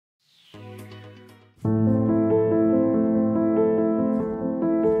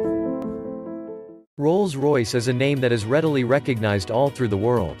Rolls-Royce is a name that is readily recognized all through the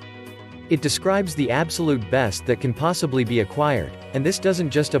world. It describes the absolute best that can possibly be acquired, and this doesn't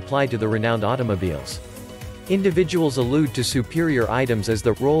just apply to the renowned automobiles. Individuals allude to superior items as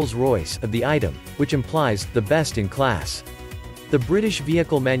the Rolls-Royce of the item, which implies the best in class. The British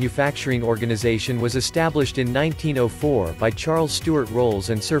Vehicle Manufacturing Organisation was established in 1904 by Charles Stuart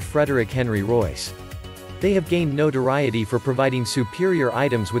Rolls and Sir Frederick Henry Royce. They have gained notoriety for providing superior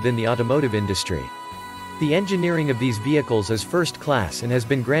items within the automotive industry. The engineering of these vehicles is first class and has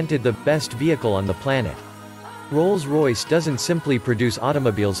been granted the best vehicle on the planet. Rolls-Royce doesn't simply produce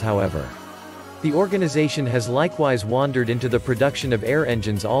automobiles, however. The organization has likewise wandered into the production of air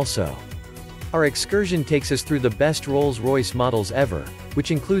engines also. Our excursion takes us through the best Rolls-Royce models ever, which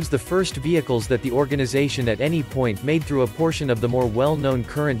includes the first vehicles that the organization at any point made through a portion of the more well-known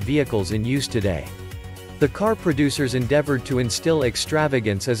current vehicles in use today. The car producers endeavored to instill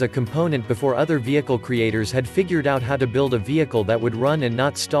extravagance as a component before other vehicle creators had figured out how to build a vehicle that would run and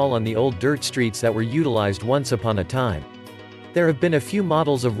not stall on the old dirt streets that were utilized once upon a time. There have been a few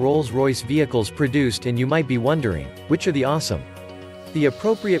models of Rolls-Royce vehicles produced, and you might be wondering, which are the awesome? The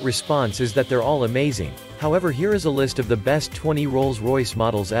appropriate response is that they're all amazing. However, here is a list of the best 20 Rolls-Royce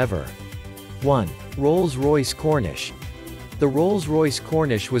models ever. 1. Rolls-Royce Corniche. The Rolls-Royce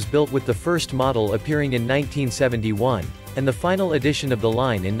Corniche was built with the first model appearing in 1971, and the final edition of the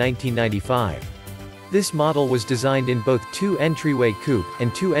line in 1995. This model was designed in both two entryway coupe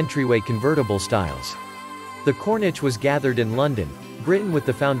and two entryway convertible styles. The Corniche was gathered in London, Britain, with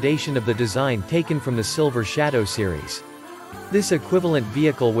the foundation of the design taken from the Silver Shadow series. This equivalent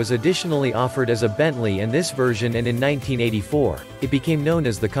vehicle was additionally offered as a Bentley in this version, and in 1984, it became known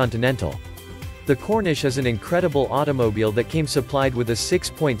as the Continental. The Corniche is an incredible automobile that came supplied with a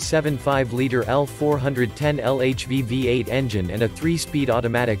 6.75-liter L410 LHV V8 engine and a 3-speed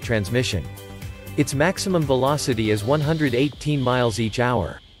automatic transmission. Its maximum velocity is 118 miles each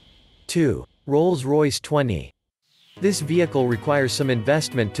hour. 2. Rolls-Royce 20. This vehicle requires some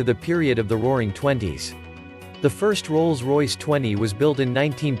investment to the period of the Roaring Twenties. The first Rolls-Royce 20 was built in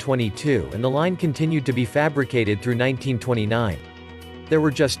 1922, and the line continued to be fabricated through 1929. There were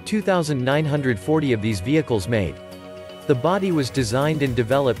just 2,940 of these vehicles made. The body was designed and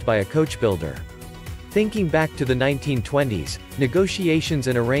developed by a coach builder. Thinking back to the 1920s, negotiations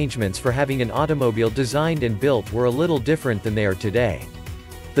and arrangements for having an automobile designed and built were a little different than they are today.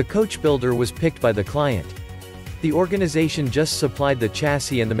 The coach builder was picked by the client. The organization just supplied the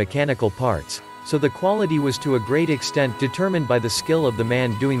chassis and the mechanical parts, so the quality was to a great extent determined by the skill of the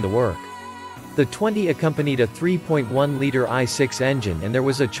man doing the work. The 20 accompanied a 3.1-liter i6 engine, and there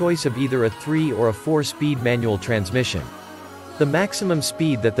was a choice of either a 3 or a 4-speed manual transmission. The maximum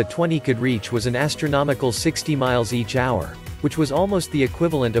speed that the 20 could reach was an astronomical 60 miles each hour, which was almost the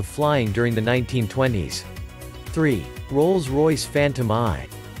equivalent of flying during the 1920s. 3. Rolls-Royce Phantom I.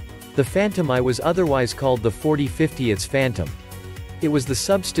 The Phantom I was otherwise called the 4050th Phantom. It was the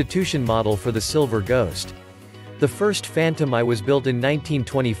substitution model for the Silver Ghost. The first Phantom I was built in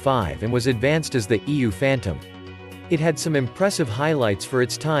 1925 and was advanced as the EU Phantom. It had some impressive highlights for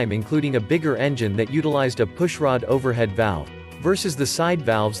its time, including a bigger engine that utilized a pushrod overhead valve, versus the side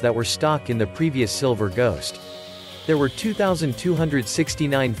valves that were stock in the previous Silver Ghost. There were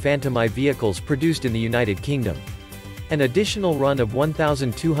 2,269 Phantom I vehicles produced in the United Kingdom. An additional run of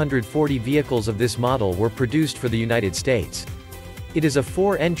 1,240 vehicles of this model were produced for the United States. It is a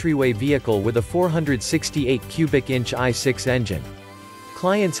 4-entryway vehicle with a 468 cubic inch i6 engine.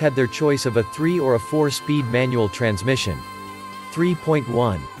 Clients had their choice of a 3 or a 4-speed manual transmission.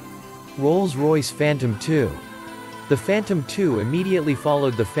 3.1. Rolls-Royce Phantom II. The Phantom II immediately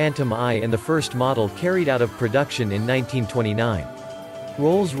followed the Phantom I, and the first model carried out of production in 1929.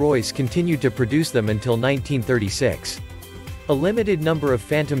 Rolls-Royce continued to produce them until 1936. A limited number of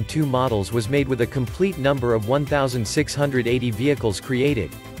Phantom II models was made with a complete number of 1,680 vehicles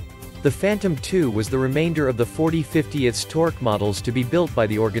created. The Phantom II was the remainder of the 4050th torque models to be built by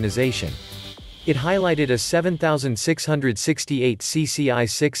the organization. It highlighted a 7,668 cc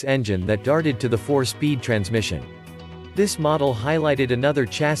i6 engine that darted to the 4-speed transmission. This model highlighted another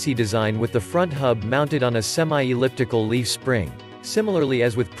chassis design with the front hub mounted on a semi-elliptical leaf spring, similarly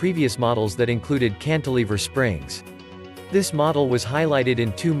as with previous models that included cantilever springs. This model was highlighted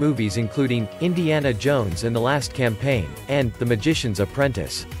in 2 movies, including Indiana Jones and the Last Campaign, and The Magician's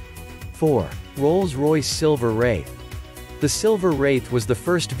Apprentice. 4. Rolls-Royce Silver Wraith. The Silver Wraith was the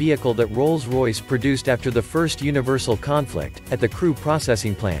first vehicle that Rolls-Royce produced after the first Universal conflict, at the Crewe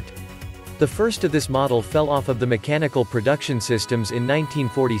processing plant. The first of this model fell off of the mechanical production systems in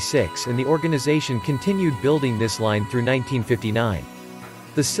 1946, and the organization continued building this line through 1959.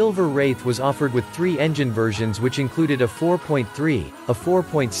 The Silver Wraith was offered with 3 engine versions which included a 4.3, a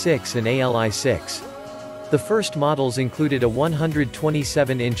 4.6 and ALI6. The first models included a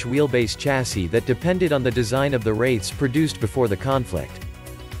 127-inch wheelbase chassis that depended on the design of the Wraiths produced before the conflict.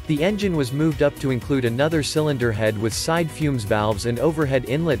 The engine was moved up to include another cylinder head with side fumes valves and overhead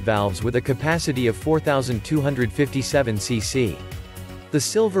inlet valves with a capacity of 4,257 cc. The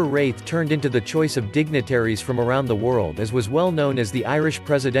Silver Wraith turned into the choice of dignitaries from around the world as was well known as the Irish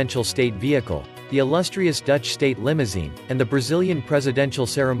Presidential State Vehicle, the illustrious Dutch State Limousine, and the Brazilian Presidential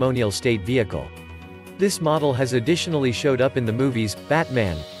Ceremonial State Vehicle. This model has additionally showed up in the movies,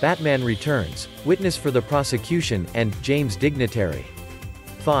 Batman, Batman Returns, Witness for the Prosecution, and James Dignitary.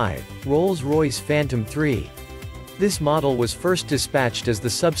 5. Rolls-Royce Phantom 3. This model was first dispatched as the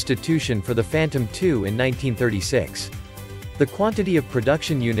substitution for the Phantom II in 1936. The quantity of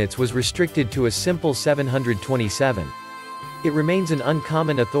production units was restricted to a simple 727. It remains an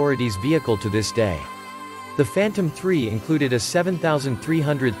uncommon authorities vehicle to this day. The Phantom III included a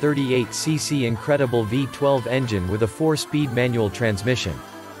 7,338 cc incredible V12 engine with a 4-speed manual transmission.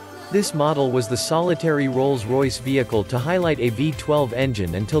 This model was the solitary Rolls-Royce vehicle to highlight a V12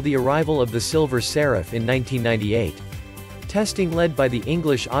 engine until the arrival of the Silver Seraph in 1998. Testing led by the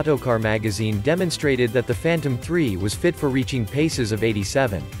English Autocar magazine demonstrated that the Phantom III was fit for reaching paces of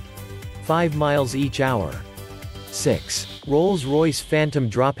 87.5 miles each hour. 6. Rolls-Royce Phantom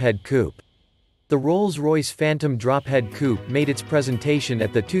Drophead Coupe. The Rolls-Royce Phantom Drophead Coupe made its presentation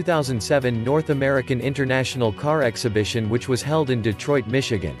at the 2007 North American International Car Exhibition, which was held in Detroit,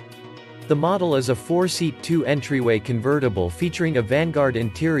 Michigan. The model is a 4-seat 2-entryway convertible featuring a Vanguard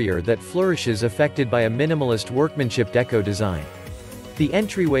interior that flourishes affected by a minimalist workmanship deco design. The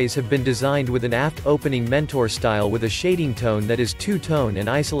entryways have been designed with an aft opening Mentor style with a shading tone that is two-tone and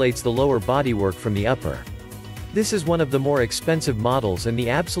isolates the lower bodywork from the upper. This is one of the more expensive models, and the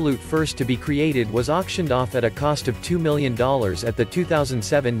absolute first to be created was auctioned off at a cost of $2 million at the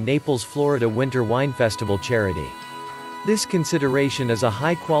 2007 Naples, Florida Winter Wine Festival charity. This consideration is a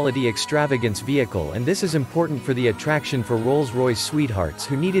high-quality extravagance vehicle, and this is important for the attraction for Rolls-Royce sweethearts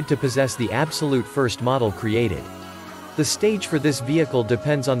who needed to possess the absolute first model created. The stage for this vehicle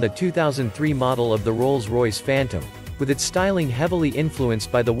depends on the 2003 model of the Rolls-Royce Phantom, with its styling heavily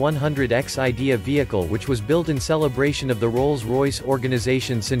influenced by the 100X Idea vehicle, which was built in celebration of the Rolls-Royce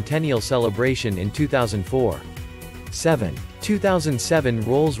Organization Centennial Celebration in 2004. 7. 2007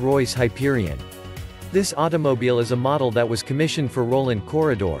 Rolls-Royce Hyperion. This automobile is a model that was commissioned for Roland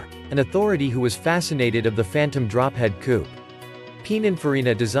Corridor, an authority who was fascinated of the Phantom Drophead Coupe.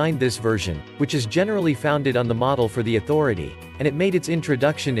 Pininfarina designed this version, which is generally founded on the model for the authority, and it made its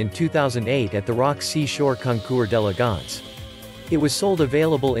introduction in 2008 at the Rock Seashore Concours d'Elegance. It was sold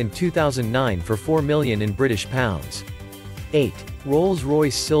available in 2009 for £4 million in British pounds. 8.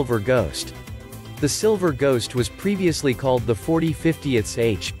 Rolls-Royce Silver Ghost. The Silver Ghost was previously called the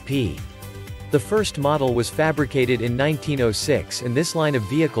 4050th HP. The first model was fabricated in 1906, and this line of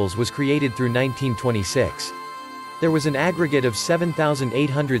vehicles was created through 1926. There was an aggregate of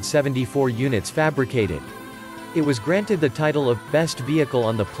 7,874 units fabricated. It was granted the title of Best Vehicle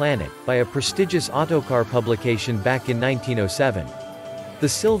on the Planet by a prestigious autocar publication back in 1907. The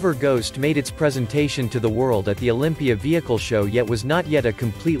Silver Ghost made its presentation to the world at the Olympia Vehicle Show, yet was not yet a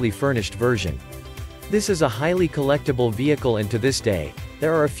completely furnished version. This is a highly collectible vehicle, and to this day,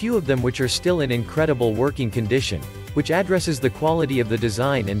 there are a few of them which are still in incredible working condition, which addresses the quality of the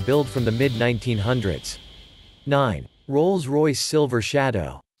design and build from the mid-1900s. 9. Rolls-Royce Silver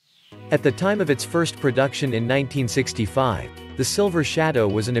Shadow. At the time of its first production in 1965, the Silver Shadow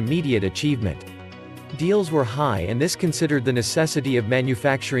was an immediate achievement. Deals were high, and this considered the necessity of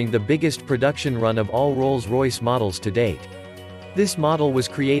manufacturing the biggest production run of all Rolls-Royce models to date. This model was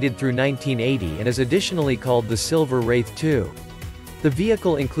created through 1980 and is additionally called the Silver Wraith 2. The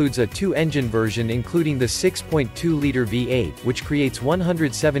vehicle includes a 2-engine version including the 6.2-liter V8, which creates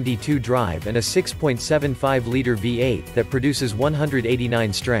 172 drive, and a 6.75-liter V8 that produces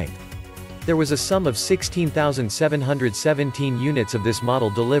 189 strength. There was a sum of 16,717 units of this model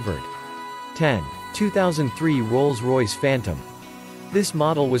delivered. 10. 2003 Rolls-Royce Phantom. This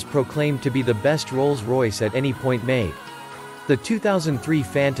model was proclaimed to be the best Rolls-Royce at any point made. The 2003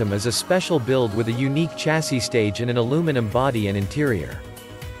 Phantom is a special build with a unique chassis stage and an aluminum body and interior.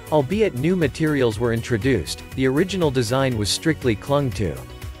 Albeit new materials were introduced, the original design was strictly clung to.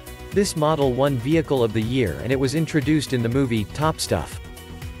 This model won Vehicle of the Year, and it was introduced in the movie Top Stuff.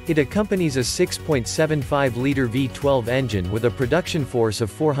 It accompanies a 6.75-liter V12 engine with a production force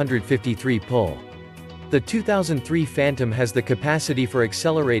of 453 pull. The 2003 Phantom has the capacity for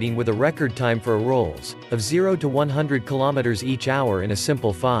accelerating with a record time for a Rolls of 0 to 100 km each hour in a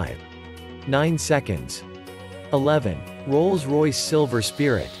simple 5.9 seconds. 11. Rolls-Royce Silver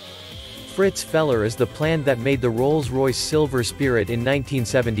Spirit. Fritz Feller is the plant that made the Rolls-Royce Silver Spirit in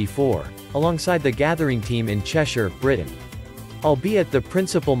 1974, alongside the Gathering team in Cheshire, Britain. Albeit the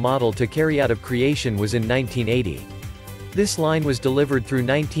principal model to carry out of creation was in 1980. This line was delivered through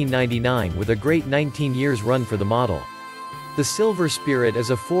 1999 with a great 19 years run for the model. The Silver Spirit is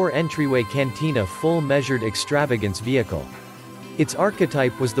a 4-entryway cantina full-measured extravagance vehicle. Its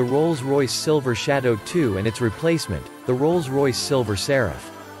archetype was the Rolls-Royce Silver Shadow 2 and its replacement, the Rolls-Royce Silver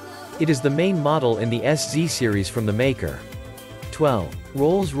Seraph. It is the main model in the SZ series from the maker. 12.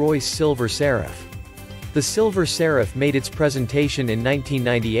 Rolls-Royce Silver Seraph. The Silver Seraph made its presentation in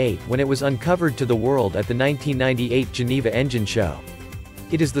 1998 when it was uncovered to the world at the 1998 Geneva Engine Show.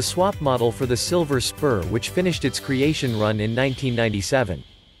 It is the swap model for the Silver Spur which finished its creation run in 1997.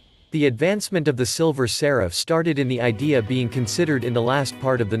 The advancement of the Silver Seraph started in the idea being considered in the last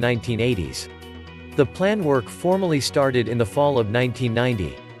part of the 1980s. The plan work formally started in the fall of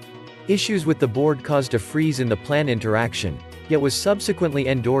 1990. Issues with the board caused a freeze in the plan interaction, yet was subsequently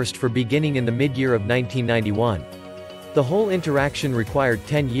endorsed for beginning in the mid-year of 1991. The whole interaction required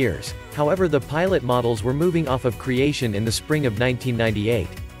 10 years, however the pilot models were moving off of creation in the spring of 1998.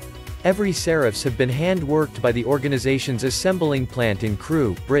 Every Seraphs have been hand-worked by the organization's assembling plant in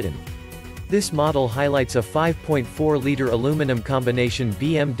Crewe, Britain. This model highlights a 5.4-liter aluminum combination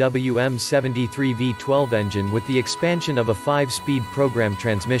BMW M73 V12 engine with the expansion of a 5-speed program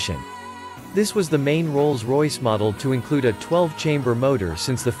transmission. This was the main Rolls-Royce model to include a 12-chamber motor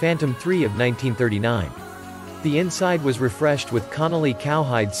since the Phantom III of 1939. The inside was refreshed with Connolly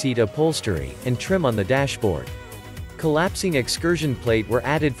cowhide seat upholstery, and trim on the dashboard. Collapsing excursion plate were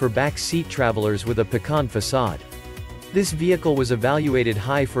added for back seat travelers with a pecan facade. This vehicle was evaluated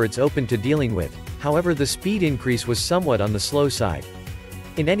high for its open to dealing with, however the speed increase was somewhat on the slow side.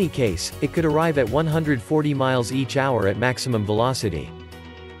 In any case, it could arrive at 140 miles each hour at maximum velocity.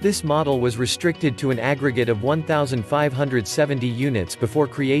 This model was restricted to an aggregate of 1,570 units before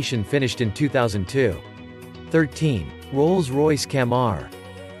creation finished in 2002. 13. Rolls-Royce Camaro.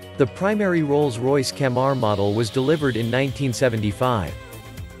 The primary Rolls-Royce Camaro model was delivered in 1975.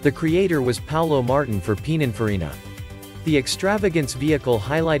 The creator was Paolo Martin for Pininfarina. The extravagance vehicle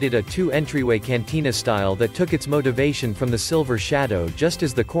highlighted a 2-entryway cantina style that took its motivation from the Silver Shadow just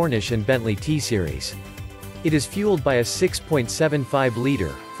as the Corniche and Bentley T-Series. It is fueled by a 6.75-liter,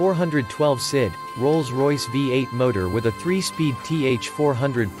 412 SID, Rolls-Royce V8 motor with a 3-speed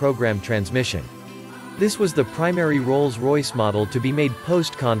TH400 program transmission. This was the primary Rolls-Royce model to be made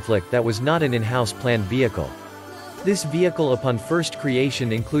post-conflict that was not an in-house planned vehicle. This vehicle upon first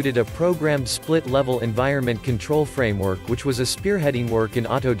creation included a programmed split-level environment control framework which was a spearheading work in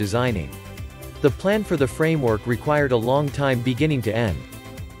auto designing. The plan for the framework required a long time beginning to end.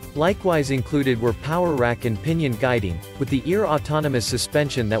 Likewise included were power rack and pinion guiding, with the ear autonomous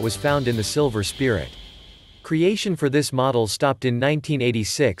suspension that was found in the Silver Spirit. Creation for this model stopped in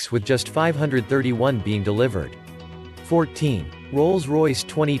 1986 with just 531 being delivered. 14. Rolls-Royce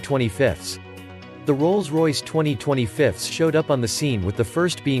 2025s. The Rolls-Royce 2025s showed up on the scene with the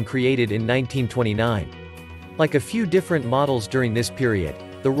first being created in 1929. Like a few different models during this period,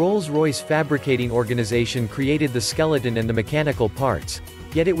 the Rolls-Royce fabricating organization created the skeleton and the mechanical parts,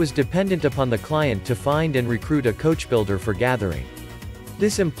 yet it was dependent upon the client to find and recruit a coach builder for gathering.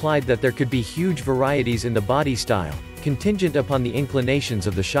 This implied that there could be huge varieties in the body style, contingent upon the inclinations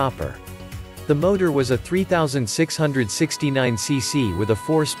of the shopper. The motor was a 3,669 cc with a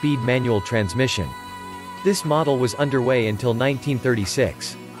 4-speed manual transmission. This model was underway until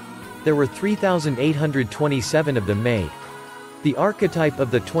 1936. There were 3,827 of them made. The archetype of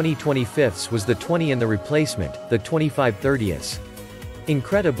the 2025s was the 20 and the replacement, the 2530s.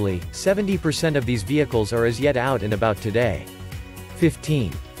 Incredibly, 70% of these vehicles are as yet out and about today.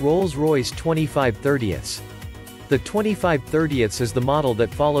 15. Rolls-Royce 2530s. The 2530s is the model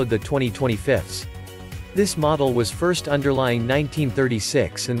that followed the 2025s. This model was first underlying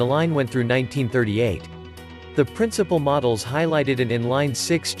 1936 and the line went through 1938. The principal models highlighted an inline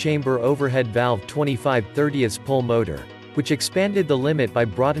 6-chamber overhead valve 2530s pull motor, which expanded the limit by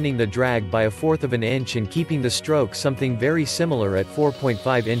broadening the drag by 1/4 of an inch and keeping the stroke something very similar at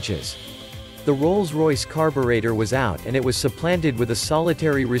 4.5 inches. The Rolls-Royce carburetor was out and it was supplanted with a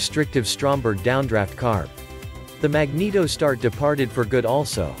solitary restrictive Stromberg downdraft carb. The magneto start departed for good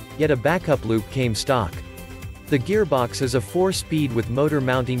also, yet a backup loop came stock. The gearbox is a 4-speed with motor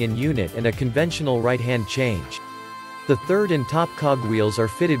mounting in unit and a conventional right-hand change. The third and top cogwheels are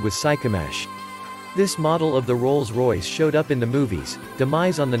fitted with Psychomesh. This model of the Rolls-Royce showed up in the movies,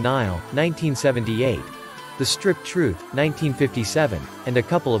 Demise on the Nile, 1978, The Stripped Truth, 1957, and a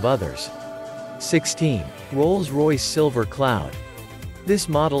couple of others. 16. Rolls-Royce Silver Cloud. This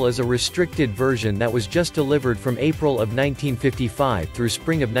model is a restricted version that was just delivered from April of 1955 through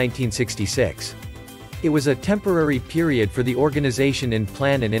spring of 1966. It was a temporary period for the organization in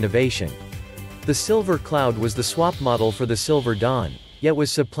plan and innovation. The Silver Cloud was the swap model for the Silver Dawn, yet was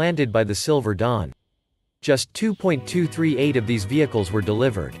supplanted by the Silver Dawn. Just 2.238 of these vehicles were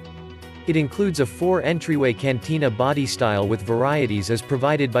delivered. It includes a 4-entryway cantina body style with varieties as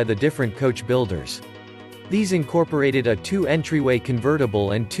provided by the different coach builders. These incorporated a 2-entryway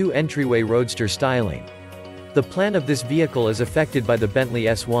convertible and 2-entryway roadster styling. The plan of this vehicle is affected by the Bentley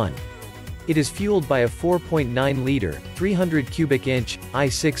S1. It is fueled by a 4.9-liter, 300 cubic inch,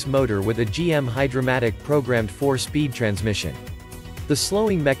 i6 motor with a GM Hydromatic programmed 4-speed transmission. The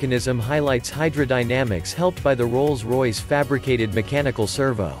slowing mechanism highlights hydrodynamics helped by the Rolls-Royce fabricated mechanical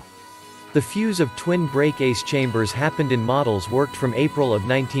servo. The fuse of twin brake ace chambers happened in models worked from April of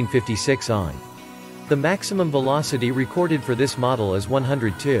 1956 on. The maximum velocity recorded for this model is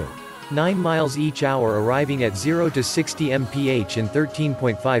 102.9 miles each hour, arriving at 0 to 60 mph in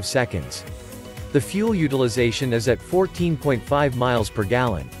 13.5 seconds. The fuel utilization is at 14.5 miles per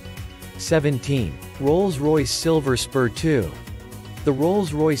gallon. 17. Rolls-Royce Silver Spur 2. The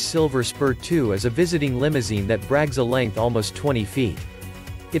Rolls-Royce Silver Spur 2 is a visiting limousine that brags a length almost 20 feet.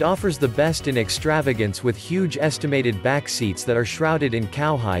 It offers the best in extravagance with huge estimated back seats that are shrouded in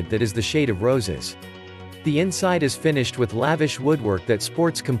cowhide that is the shade of roses. The inside is finished with lavish woodwork that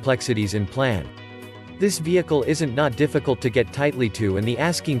sports complexities in plan. This vehicle isn't not difficult to get tightly to, and the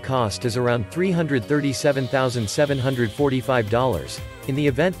asking cost is around $337,745, in the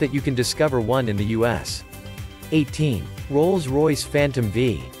event that you can discover one in the US. 18. Rolls-Royce Phantom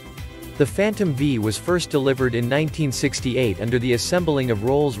V. The Phantom V was first delivered in 1968 under the assembling of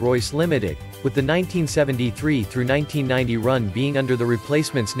Rolls-Royce Limited, with the 1973 through 1990 run being under the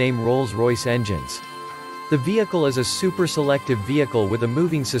replacement's name Rolls-Royce engines. The vehicle is a super-selective vehicle with a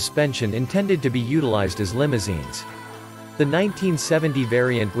moving suspension intended to be utilized as limousines. The 1970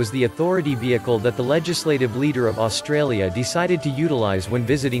 variant was the authority vehicle that the legislative leader of Australia decided to utilize when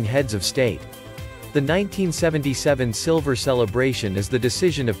visiting heads of state. The 1977 Silver Celebration is the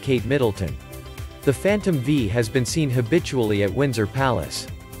decision of Kate Middleton. The Phantom V has been seen habitually at Windsor Palace.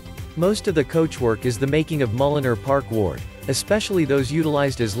 Most of the coachwork is the making of Mulliner Park Ward, especially those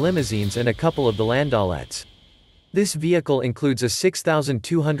utilized as limousines, and a couple of the landaulettes. This vehicle includes a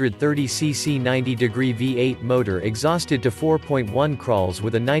 6,230cc 90-degree V8 motor exhausted to 4.1 crawls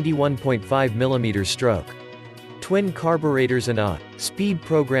with a 91.5 mm stroke. Twin carburetors and a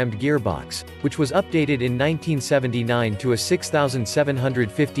speed-programmed gearbox, which was updated in 1979 to a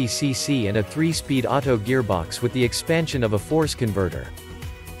 6,750cc and a 3-speed auto gearbox with the expansion of a force converter.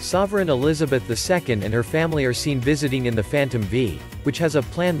 Sovereign Elizabeth II and her family are seen visiting in the Phantom V, which has a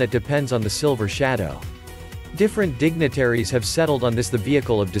plan that depends on the Silver Shadow. Different dignitaries have settled on this the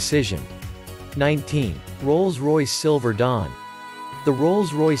vehicle of decision. 19. Rolls-Royce Silver Dawn. The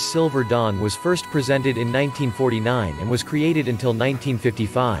Rolls-Royce Silver Dawn was first presented in 1949 and was created until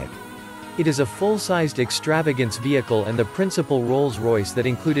 1955. It is a full-sized extravagance vehicle and the principal Rolls-Royce that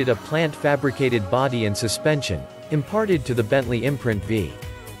included a plant-fabricated body and suspension, imparted to the Bentley imprint V.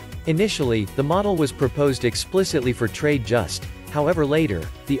 Initially, the model was proposed explicitly for trade just, however later,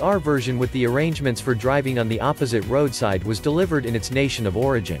 the R version with the arrangements for driving on the opposite roadside was delivered in its nation of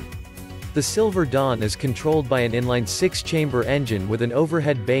origin. The Silver Dawn is controlled by an inline 6-chamber engine with an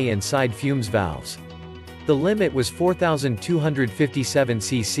overhead bay and side fumes valves. The limit was 4,257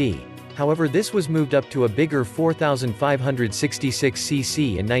 cc, however this was moved up to a bigger 4,566 cc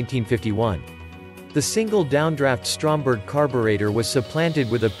in 1951. The single downdraft Stromberg carburetor was supplanted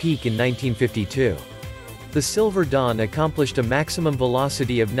with a Peak in 1952. The Silver Dawn accomplished a maximum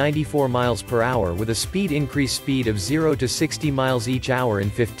velocity of 94 miles per hour with a speed increase speed of 0 to 60 miles each hour in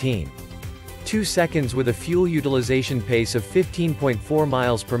 15.2 seconds with a fuel utilization pace of 15.4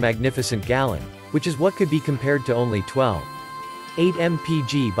 miles per magnificent gallon, which is what could be compared to only 12.8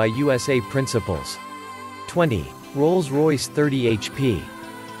 mpg by USA principles. 20. Rolls-Royce 30 HP.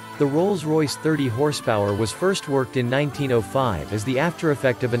 The Rolls-Royce 30 horsepower was first worked in 1905 as the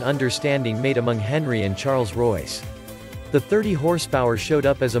aftereffect of an understanding made among Henry and Charles Royce. The 30 horsepower showed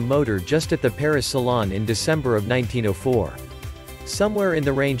up as a motor just at the Paris Salon in December of 1904. Somewhere in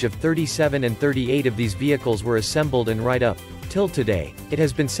the range of 37 and 38 of these vehicles were assembled, and right up till today, it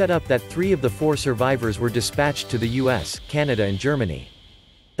has been set up that 3 of the 4 survivors were dispatched to the US, Canada and Germany.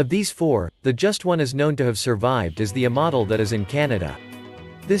 Of these 4, the just one is known to have survived as the A model that is in Canada.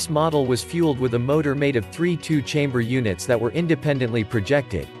 This model was fueled with a motor made of 3 two-chamber units that were independently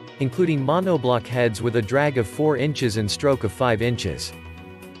projected, including monoblock heads with a drag of 4 inches and stroke of 5 inches.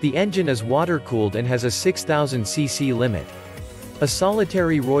 The engine is water-cooled and has a 6,000 cc limit. A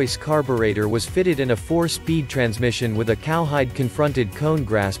solitary Royce carburetor was fitted and a 4-speed transmission with a cowhide-confronted cone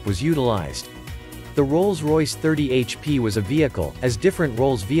grasp was utilized. The Rolls-Royce 30 HP was a vehicle, as different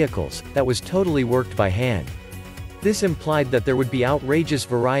Rolls vehicles, that was totally worked by hand. This implied that there would be outrageous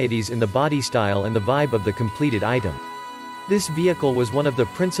varieties in the body style and the vibe of the completed item. This vehicle was one of the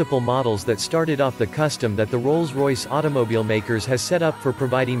principal models that started off the custom that the Rolls-Royce automobile makers has set up for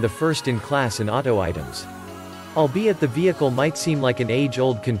providing the first-in-class in auto items. Albeit the vehicle might seem like an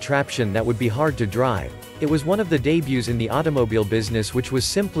age-old contraption that would be hard to drive, it was one of the debuts in the automobile business which was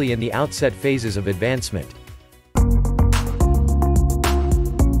simply in the outset phases of advancement.